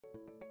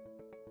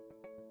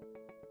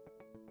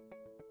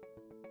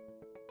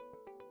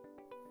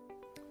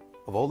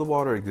Of all the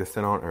water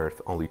existing on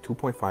Earth, only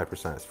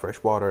 2.5% is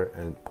fresh water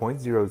and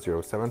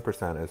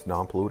 0.007% is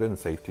non-polluted and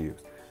safe to use.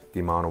 The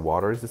amount of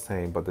water is the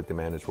same, but the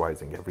demand is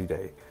rising every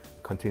day.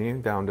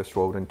 Continuing down this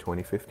road in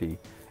 2050,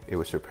 it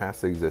will surpass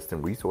the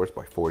existing resource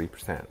by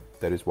 40%.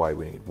 That is why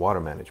we need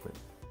water management.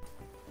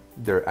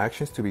 There are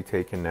actions to be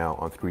taken now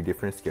on 3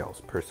 different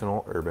scales: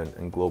 personal, urban,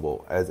 and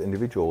global. As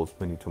individuals,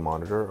 we need to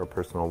monitor our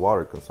personal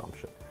water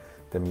consumption.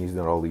 That means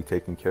not only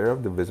taking care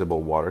of the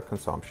visible water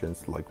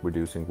consumptions, like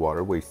reducing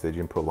water wastage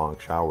and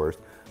prolonged showers,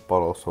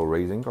 but also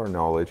raising our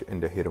knowledge in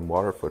the hidden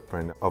water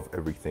footprint of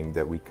everything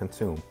that we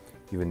consume,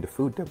 even the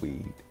food that we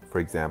eat. For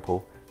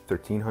example,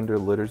 1,300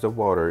 liters of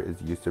water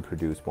is used to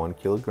produce 1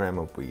 kilogram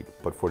of wheat,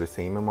 but for the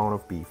same amount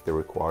of beef, the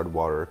required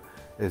water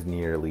is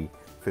nearly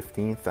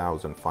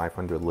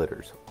 15,500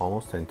 liters,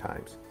 almost 10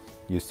 times.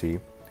 You see,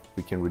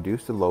 we can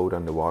reduce the load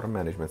on the water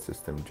management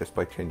system just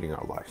by changing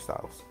our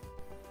lifestyles.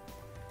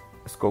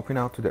 Scoping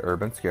out to the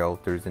urban scale,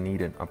 there is a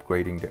need in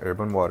upgrading the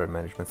urban water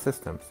management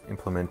systems.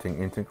 Implementing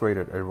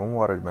integrated urban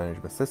water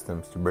management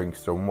systems to bring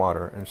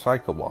stormwater and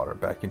cycle water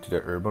back into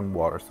the urban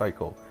water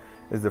cycle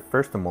is the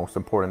first and most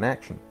important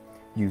action.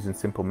 Using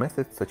simple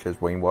methods such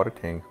as rainwater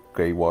tank,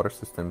 grey water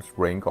systems,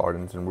 rain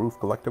gardens, and roof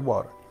collected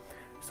water.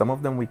 Some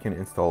of them we can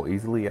install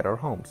easily at our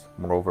homes.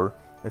 Moreover,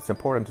 it's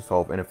important to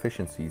solve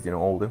inefficiencies in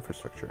old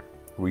infrastructure.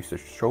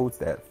 Research shows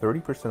that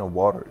 30% of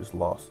water is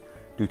lost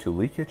due to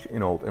leakage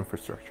in old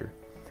infrastructure.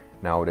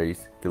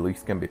 Nowadays, the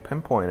leaks can be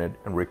pinpointed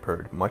and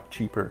repaired much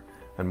cheaper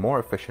and more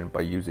efficient by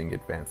using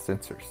advanced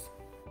sensors.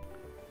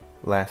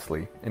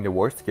 Lastly, in the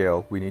world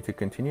scale, we need to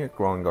continue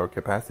growing our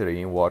capacity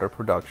in water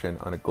production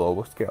on a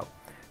global scale.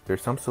 There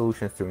are some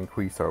solutions to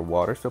increase our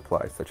water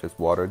supply, such as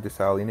water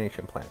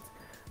desalination plants.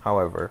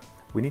 However,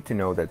 we need to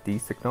know that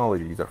these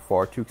technologies are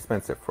far too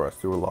expensive for us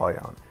to rely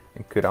on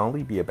and could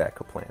only be a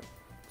backup plan.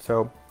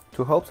 So,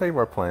 to help save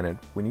our planet,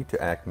 we need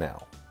to act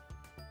now.